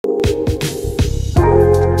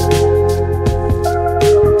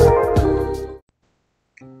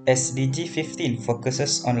SDG 15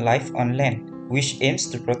 focuses on life on land, which aims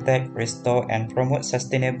to protect, restore, and promote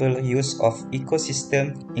sustainable use of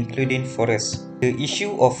ecosystem, including forests. The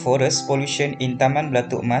issue of forest pollution in Taman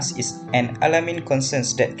Belatuk Mas is an alarming concern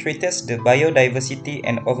that threatens the biodiversity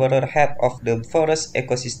and overall health of the forest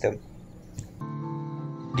ecosystem.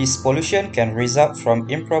 This pollution can result from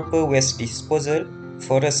improper waste disposal,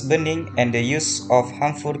 forest burning, and the use of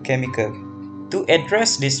harmful chemicals. To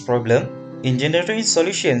address this problem, engineering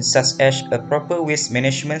solutions such as a proper waste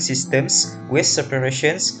management systems, waste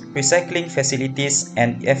separations, recycling facilities,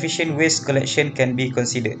 and efficient waste collection can be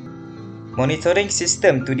considered. Monitoring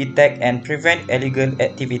system to detect and prevent illegal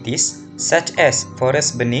activities such as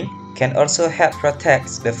forest burning can also help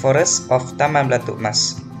protect the forests of Taman Belatuk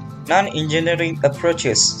Mas. Non-engineering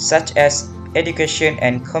approaches such as education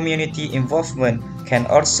and community involvement can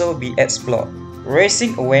also be explored.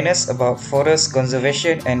 Raising awareness about forest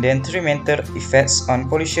conservation and detrimental effects on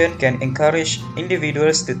pollution can encourage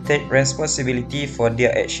individuals to take responsibility for their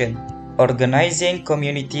action. Organizing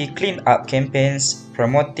community clean-up campaigns,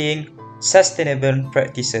 promoting sustainable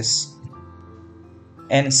practices,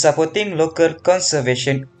 and supporting local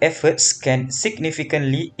conservation efforts can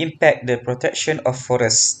significantly impact the protection of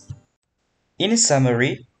forests. In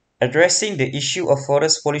summary, addressing the issue of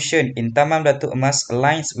forest pollution in Taman Belatuk Mas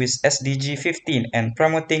aligns with SDG 15 and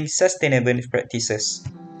promoting sustainable practices.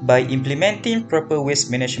 By implementing proper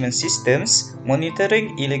waste management systems,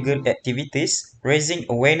 monitoring illegal activities, raising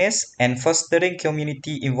awareness, and fostering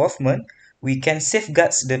community involvement, we can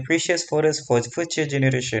safeguard the precious forest for future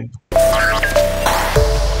generations.